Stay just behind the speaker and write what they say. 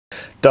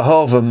De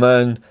Halve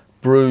Maan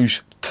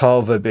Brugs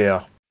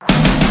Tarwebier.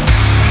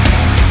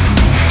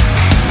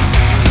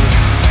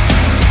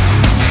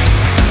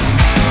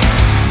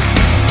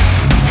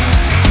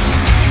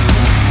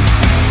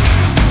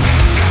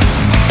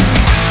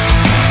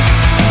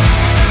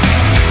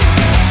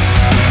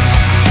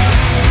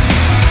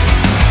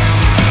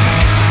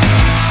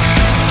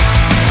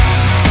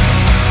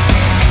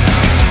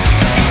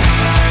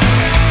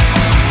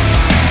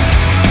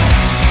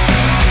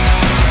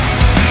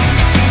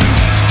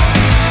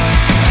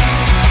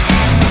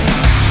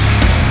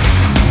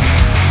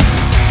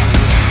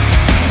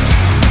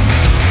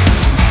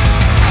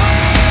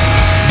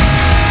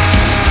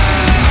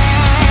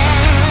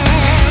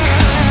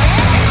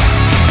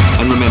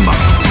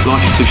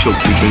 Life is too short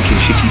to be drinking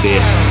shitty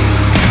beer.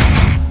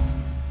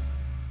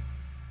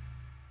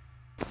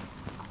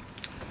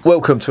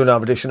 Welcome to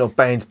another edition of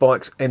Bands,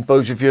 Bikes and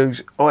Booze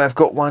Reviews. I have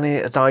got one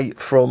here today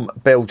from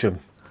Belgium.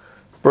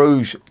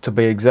 Bruges to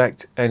be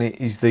exact, and it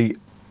is the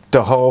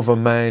De Halve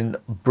Maan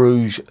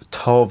Brugs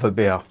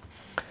Tarwebier.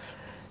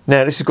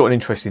 Now this has got an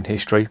interesting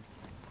history.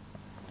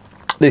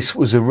 This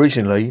was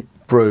originally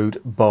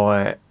brewed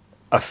by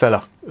a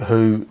fella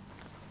who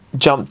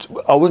jumped,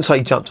 I wouldn't say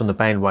he jumped on the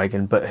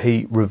bandwagon, but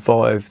he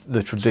revived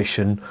the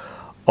tradition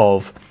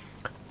of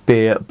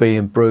beer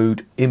being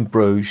brewed in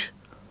Bruges,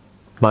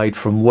 made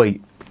from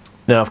wheat.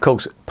 Now, of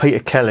course, Peter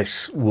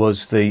Kellis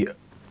was the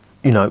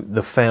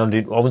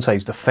founding, I wouldn't say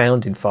he's the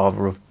founding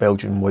father of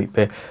Belgian wheat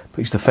beer, but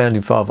he's the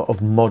founding father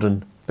of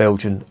modern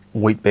Belgian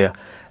wheat beer.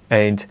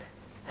 And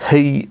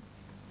he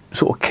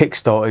sort of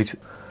kick-started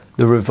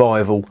the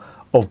revival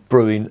of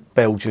brewing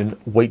Belgian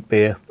wheat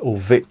beer, or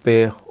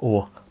Witbier,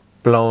 or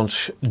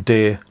Blanche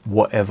de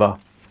whatever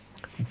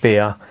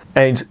beer.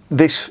 And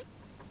this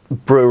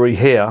brewery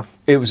here,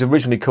 it was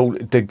originally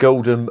called the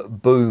Golden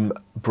Boom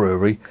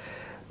Brewery.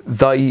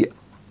 They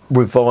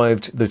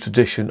revived the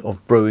tradition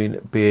of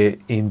brewing beer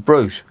in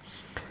Bruges.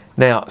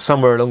 Now,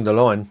 somewhere along the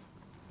line,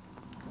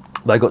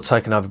 they got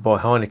taken over by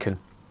Heineken,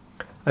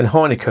 and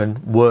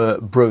Heineken were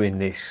brewing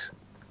this,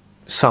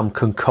 some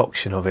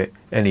concoction of it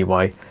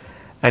anyway,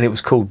 and it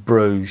was called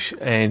Bruges,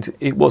 and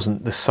it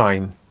wasn't the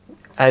same.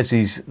 As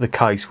is the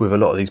case with a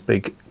lot of these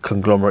big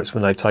conglomerates,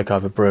 when they take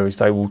over breweries,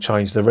 they will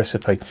change the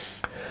recipe.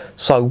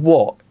 So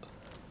what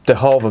De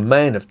Halve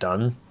Maan have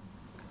done,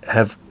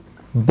 have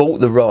bought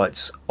the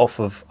rights off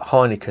of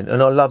Heineken,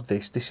 and I love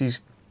this. This is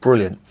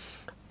brilliant.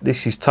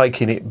 This is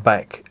taking it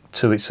back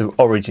to its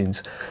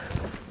origins.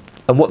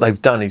 And what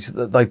they've done is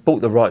that they've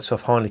bought the rights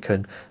off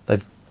Heineken,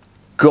 they've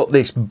got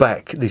this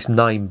back, this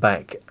name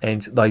back,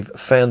 and they've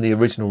found the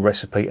original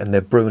recipe, and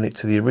they're brewing it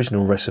to the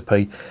original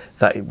recipe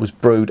that it was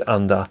brewed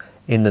under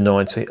in the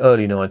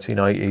early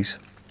 1980s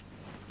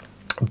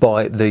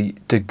by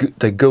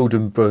the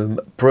Golden Boom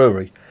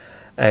Brewery.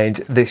 And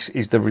this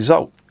is the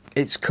result.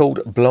 It's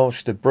called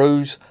Blanche de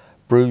Bruges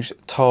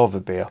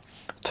Tarwebier.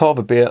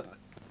 Tarwebier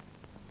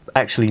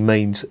actually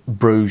means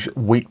Bruges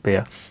wheat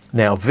beer.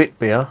 Now,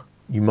 Witbier,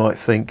 you might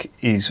think,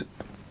 is,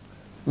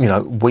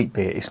 wheat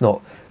beer. It's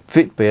not.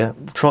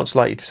 Witbier,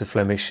 translated to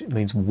Flemish,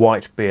 means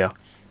white beer.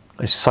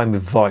 It's the same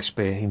with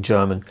Weissbier in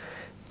German,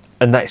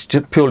 and that's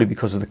just purely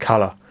because of the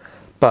colour.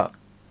 But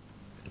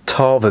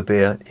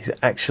Tarwebier is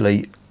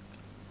actually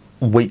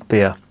wheat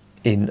beer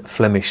in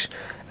Flemish,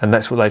 and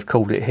that's what they've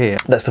called it here.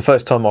 That's the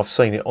first time I've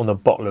seen it on a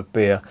bottle of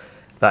beer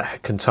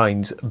that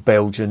contains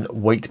Belgian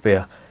wheat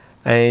beer.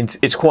 And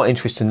it's quite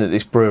interesting that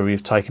this brewery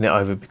have taken it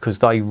over, because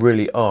they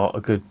really are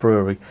a good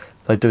brewery.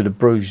 They do the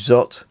Bruges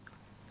Zot,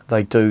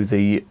 they do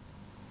the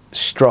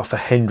Straffer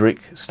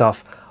Hendrik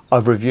stuff.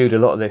 I've reviewed a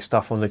lot of their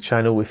stuff on the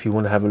channel if you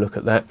want to have a look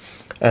at that.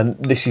 And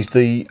this is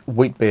the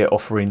wheat beer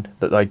offering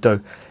that they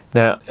do.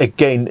 Now,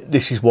 again,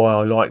 this is why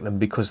I like them,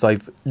 because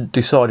they've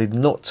decided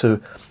not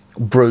to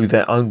brew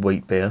their own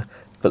wheat beer,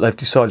 but they've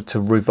decided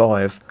to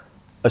revive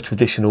a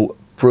traditional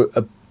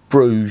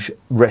Bruges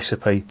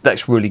recipe.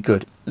 That's really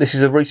good. This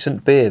is a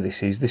recent beer,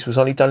 this was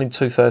only done in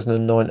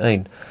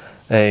 2019.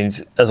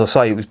 And as I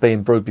say, it was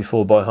being brewed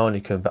before by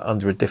Heineken, but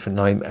under a different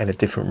name and a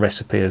different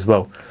recipe as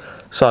well.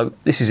 So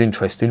this is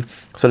interesting.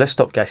 So let's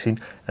stop gassing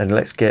and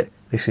let's get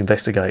this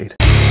investigated.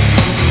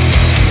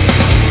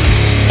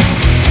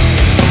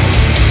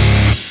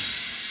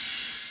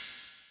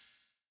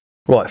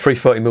 Right,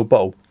 330ml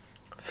bottle,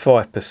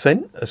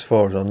 5% as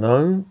far as I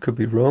know, could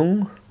be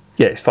wrong.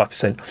 Yeah, it's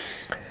 5%.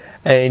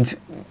 And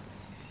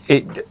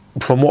it,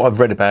 from what I've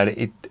read about it,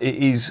 it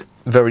is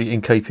very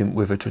in keeping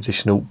with a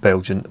traditional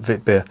Belgian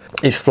Witbier.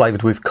 It's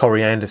flavoured with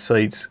coriander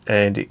seeds,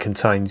 and it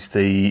contains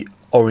the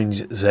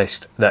orange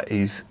zest that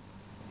is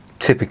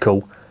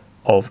typical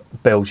of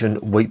Belgian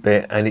wheat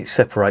beer, and it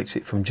separates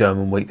it from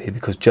German wheat beer,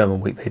 because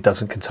German wheat beer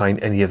doesn't contain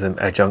any of them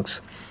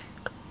adjuncts,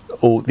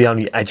 or the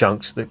only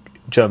adjuncts that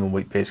German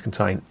wheat beers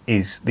contain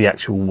is the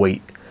actual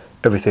wheat.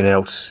 Everything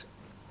else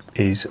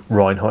is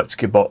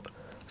Reinheitsgebot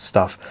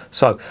stuff.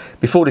 So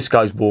before this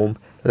goes warm,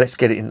 let's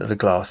get it into the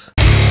glass.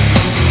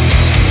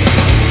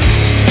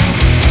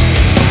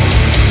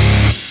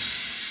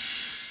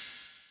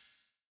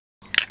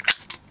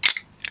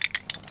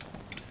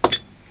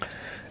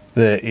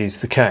 There is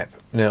the cap.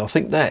 Now I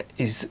think that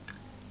is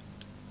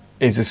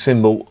a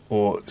symbol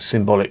or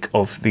symbolic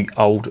of the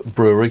old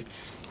brewery.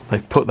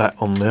 They've put that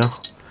on there.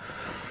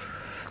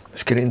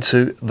 Let's get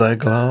into their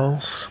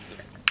glass.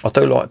 I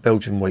do like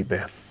Belgian wheat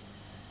beer.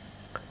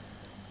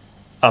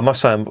 I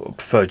must say I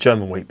prefer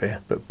German wheat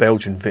beer, but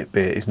Belgian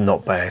Witbier is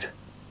not bad.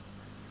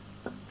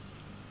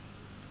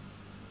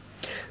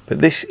 But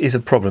this is a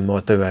problem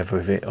I do have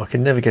with it. I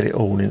can never get it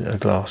all into a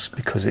glass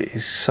because it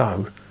is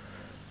so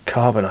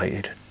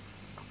carbonated.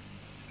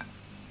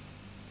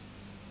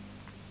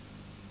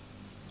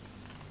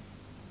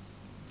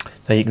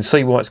 Now you can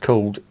see why it's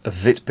called a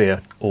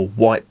Witbier or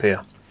white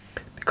beer,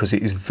 because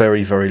it is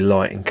very, very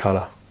light in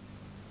colour.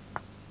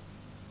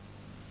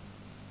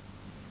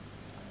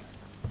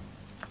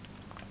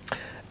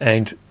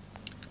 And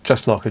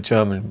just like a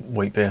German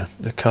wheat beer,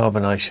 the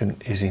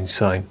carbonation is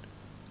insane.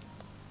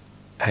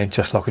 And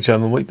just like a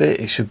German wheat beer,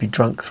 it should be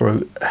drunk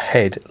through a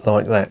head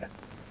like that.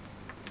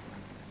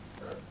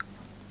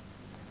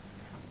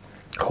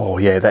 Oh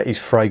yeah, that is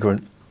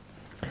fragrant,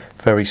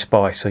 very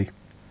spicy.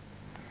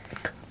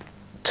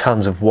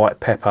 Tons of white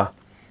pepper,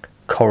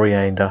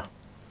 coriander.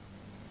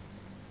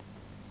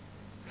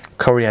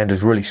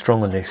 Coriander's really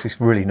strong on this,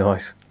 it's really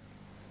nice.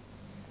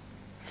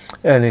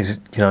 And there's,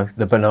 you know,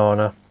 the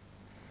banana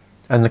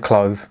and the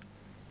clove.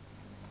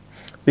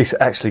 This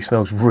actually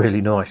smells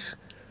really nice.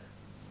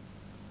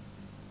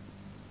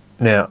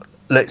 Now,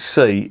 let's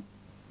see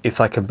if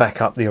they can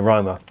back up the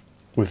aroma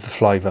with the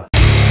flavour.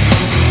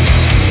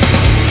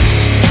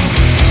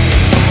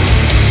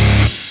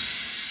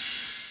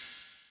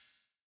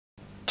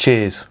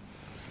 Cheers.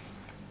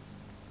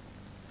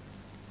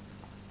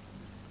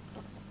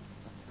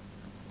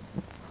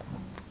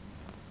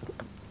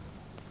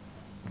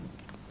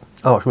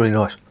 Oh, it's really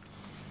nice.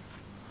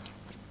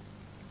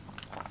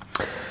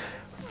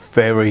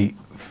 Very,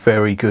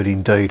 very good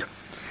indeed.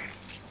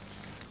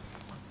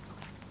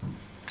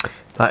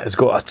 That has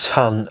got a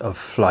ton of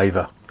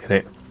flavour in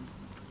it.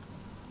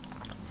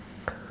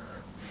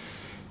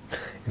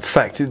 In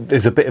fact,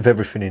 there's a bit of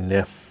everything in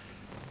there.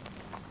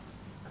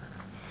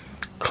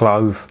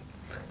 Clove,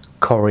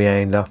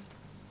 coriander,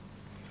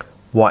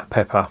 white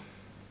pepper,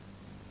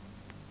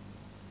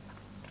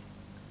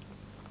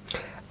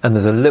 and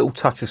there's a little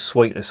touch of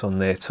sweetness on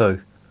there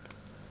too.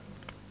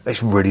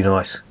 It's really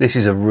nice. This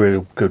is a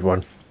real good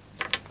one.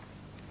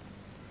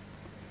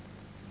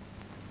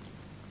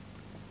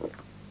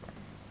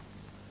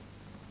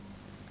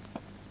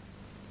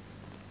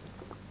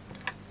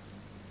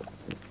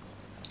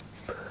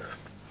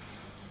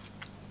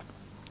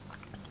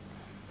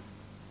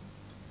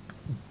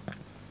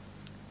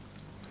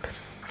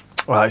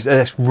 Well,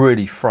 that's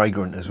really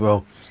fragrant as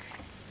well.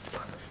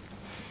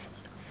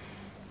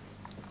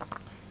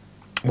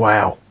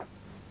 Wow.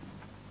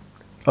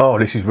 Oh,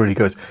 this is really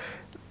good.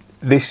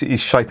 This is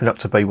shaping up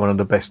to be one of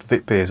the best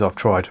Witbiers I've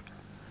tried.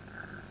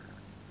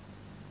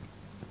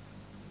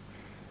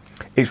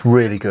 It's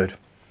really good.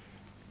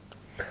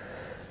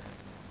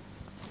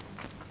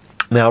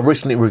 Now, I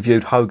recently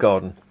reviewed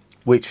Hoegaarden,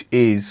 which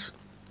is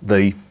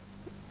the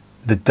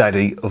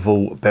daddy of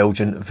all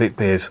Belgian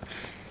Witbiers.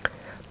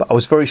 But I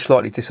was very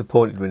slightly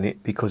disappointed with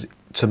it because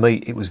to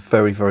me it was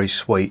very, very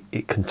sweet.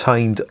 It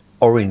contained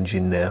orange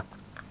in there.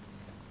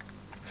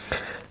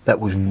 That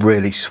was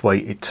really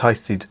sweet. It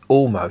tasted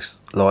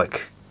almost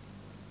like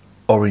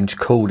orange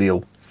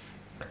cordial,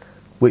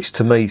 which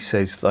to me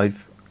says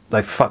they've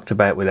fucked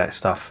about with that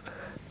stuff,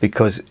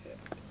 because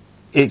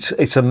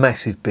it's a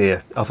massive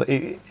beer.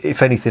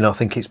 If anything, I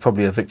think it's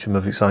probably a victim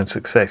of its own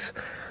success,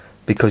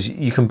 because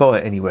you can buy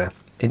it anywhere.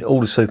 In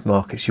all the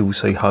supermarkets you will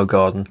see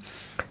Hoegaarden,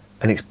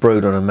 and it's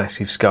brewed on a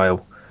massive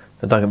scale.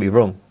 Now don't get me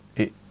wrong,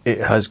 it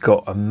has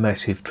got a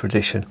massive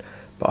tradition,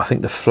 but I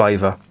think the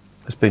flavour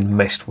has been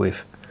messed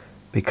with,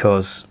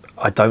 because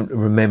I don't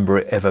remember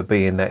it ever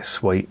being that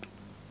sweet.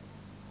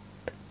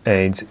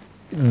 And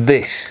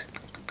this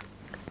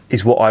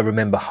is what I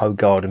remember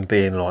Hoegaarden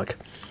being like.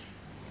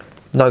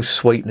 No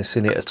sweetness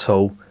in it at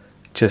all,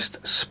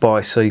 just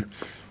spicy,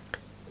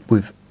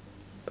 with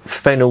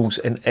phenols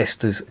and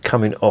esters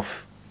coming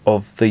off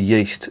of the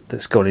yeast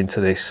that's gone into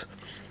this.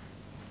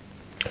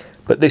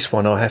 But this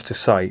one, I have to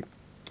say,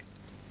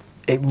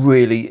 it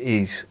really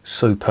is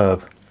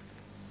superb.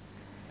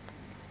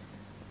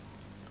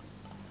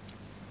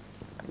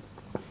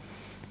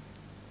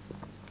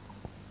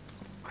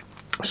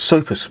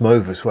 Super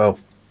smooth as well.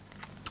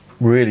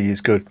 Really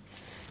is good.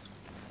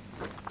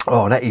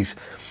 Oh, that is,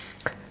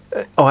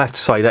 I have to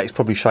say, that is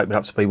probably shaping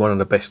up to be one of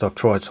the best I've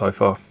tried so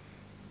far.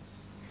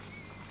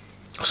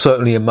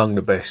 Certainly among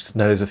the best.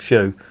 Now there's a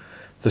few.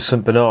 The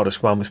St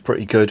Bernardus one was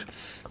pretty good.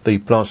 The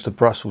Blanche de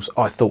Brussels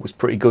I thought was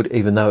pretty good,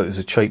 even though it was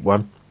a cheap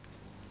one.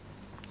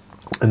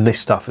 And this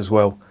stuff as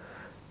well.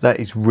 That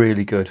is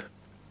really good.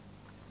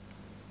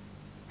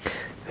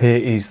 Here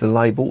is the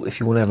label if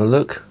you want to have a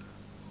look.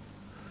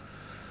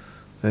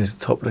 There's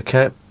the top of the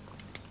cap.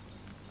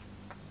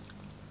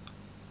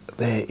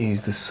 There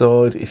is the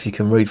side, if you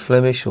can read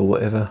Flemish or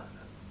whatever.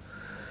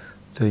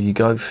 There you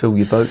go, fill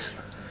your boats.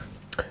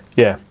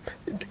 Yeah,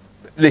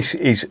 this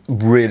is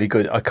really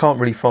good. I can't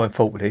really find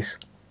fault with this.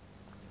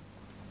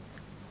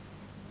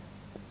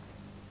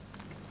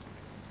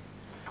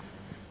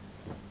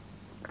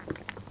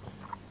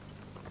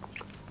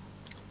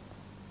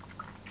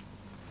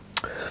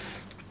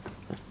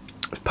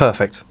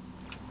 Perfect.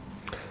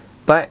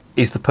 That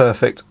is the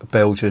perfect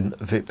Belgian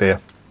Witbier.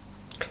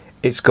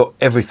 It's got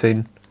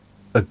everything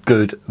a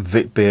good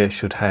Witbier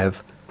should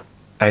have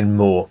and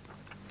more.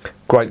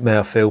 Great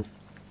mouthfeel,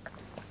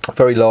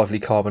 very lively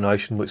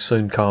carbonation which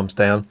soon calms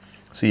down,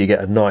 so you get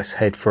a nice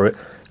head for it,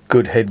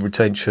 good head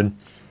retention.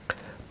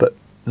 But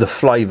the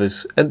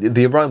flavours and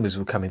the aromas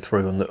were coming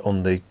through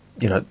on the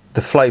you know,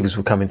 the flavours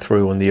were coming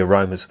through on the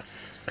aromas,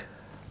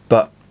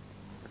 but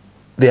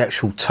the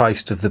actual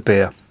taste of the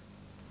beer,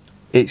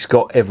 it's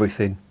got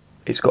everything.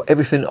 It's got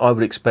everything I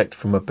would expect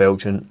from a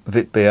Belgian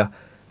Witbier,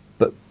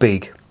 but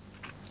big.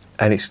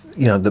 And it's,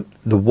 you know,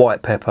 the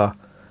white pepper,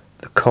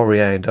 the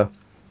coriander,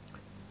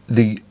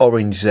 the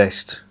orange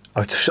zest.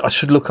 I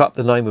should look up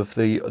the name of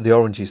the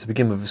oranges. They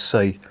begin with a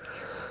C.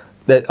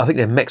 I think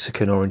they're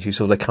Mexican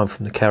oranges, or they come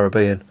from the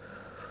Caribbean.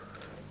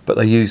 But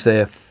they use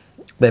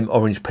them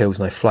orange peels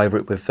and they flavour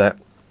it with that.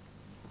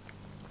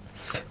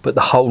 But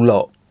the whole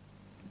lot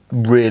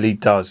really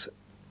does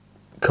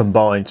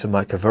combine to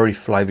make a very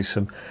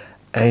flavoursome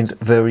and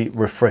very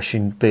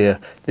refreshing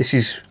beer. This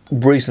is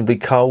reasonably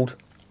cold,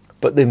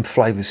 but them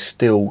flavours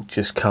still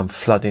just come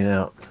flooding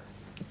out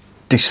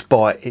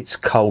despite its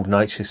cold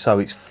nature, so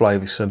it's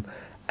flavoursome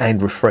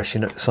and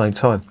refreshing at the same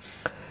time.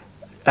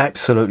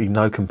 Absolutely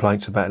no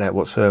complaints about that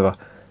whatsoever.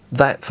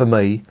 That for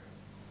me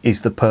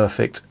is the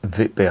perfect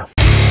Witbier.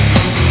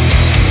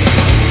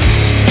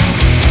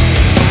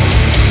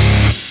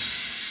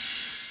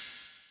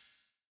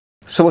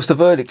 So what's the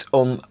verdict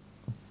on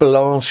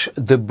Blanche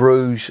de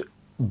Bruges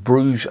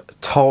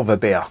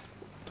Tarwebier?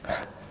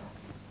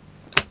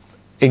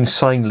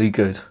 Insanely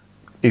good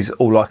is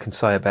all I can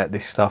say about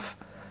this stuff,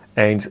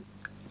 and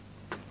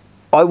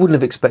I wouldn't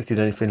have expected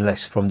anything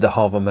less from the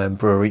Halve Maan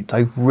Brewery.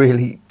 They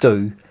really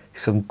do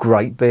some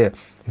great beer.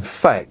 In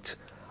fact,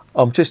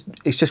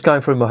 it's just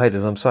going through my head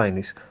as I'm saying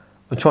this.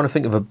 I'm trying to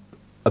think of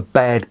a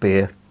bad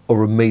beer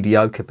or a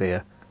mediocre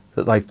beer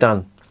that they've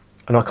done,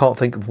 and I can't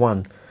think of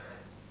one.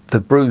 The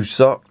Brugs,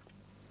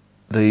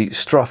 the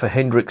Straffer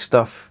Hendrik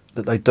stuff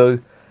that they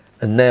do,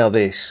 and now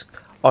this,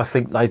 I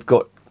think they've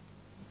got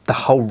the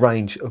whole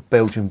range of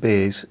Belgian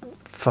beers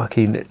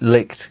fucking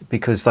licked,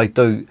 because they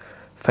do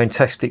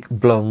fantastic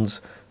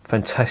blondes,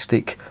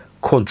 fantastic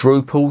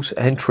quadruples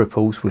and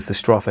triples with the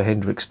Straffer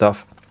Hendrik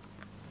stuff,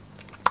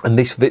 and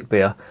this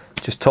Witbier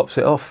just tops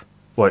it off.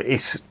 Well,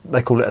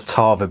 they call it a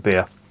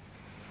Tarwebier,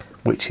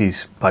 which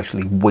is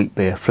basically wheat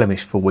beer,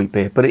 Flemish for wheat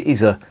beer, but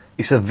it's a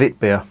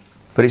Witbier,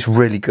 but it's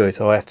really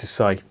good. I have to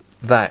say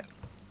that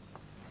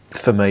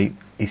for me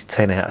is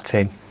 10 out of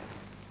 10.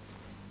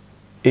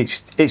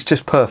 It's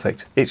just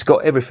perfect. It's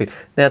got everything.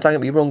 Now, don't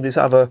get me wrong, there's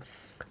other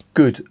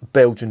good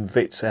Belgian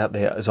Wits out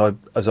there, as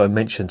I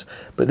mentioned,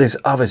 but there's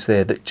others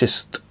there that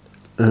just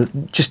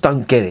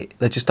don't get it.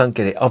 They just don't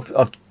get it.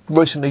 I've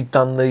recently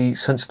done the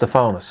St.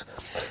 Stephanus.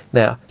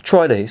 Now,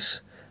 try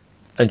this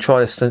and try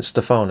the St.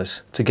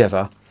 Stephanus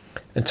together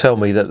and tell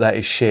me that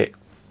is shit.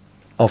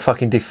 I'll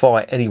fucking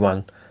defy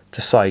anyone to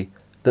say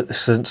that the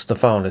St.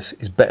 Stephanus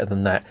is better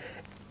than that.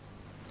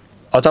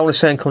 I don't want to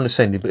sound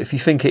condescending, but if you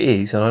think it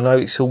is, and I know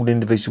it's all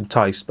individual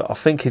taste, but I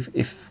think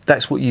if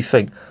that's what you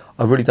think,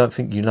 I really don't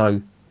think you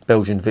know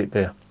Belgian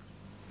Witbier.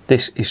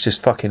 This is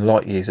just fucking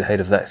light years ahead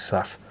of that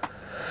stuff.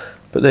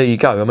 But there you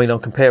go. I mean, I'm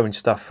comparing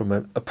stuff from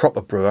a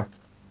proper brewer,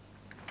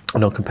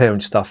 and I'm comparing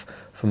stuff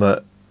from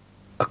a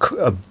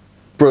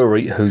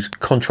brewery who's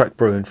contract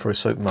brewing for a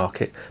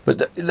supermarket.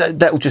 But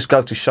that will just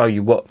go to show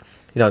you what,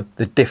 you know,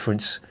 the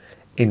difference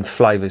in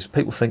flavours.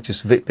 People think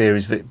just Witbier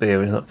is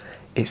Witbier, isn't it?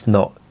 It's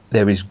not.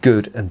 There is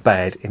good and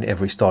bad in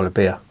every style of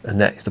beer, and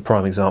that is the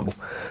prime example.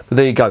 But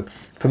there you go.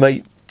 For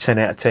me, 10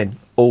 out of 10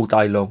 all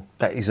day long.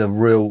 That is a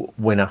real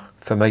winner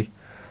for me,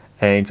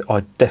 and I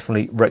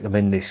definitely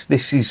recommend this.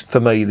 This is, for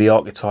me, the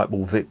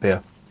archetypal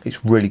Witbier.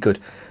 It's really good.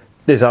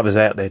 There's others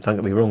out there, don't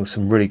get me wrong,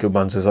 some really good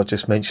ones as I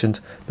just mentioned,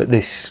 but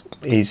this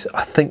is,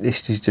 I think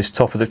this is just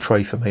top of the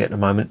tree for me at the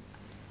moment.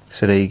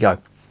 So there you go.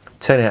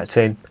 10 out of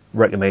 10,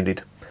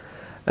 recommended.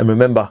 And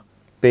remember,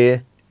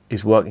 beer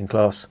is working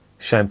class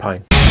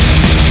champagne.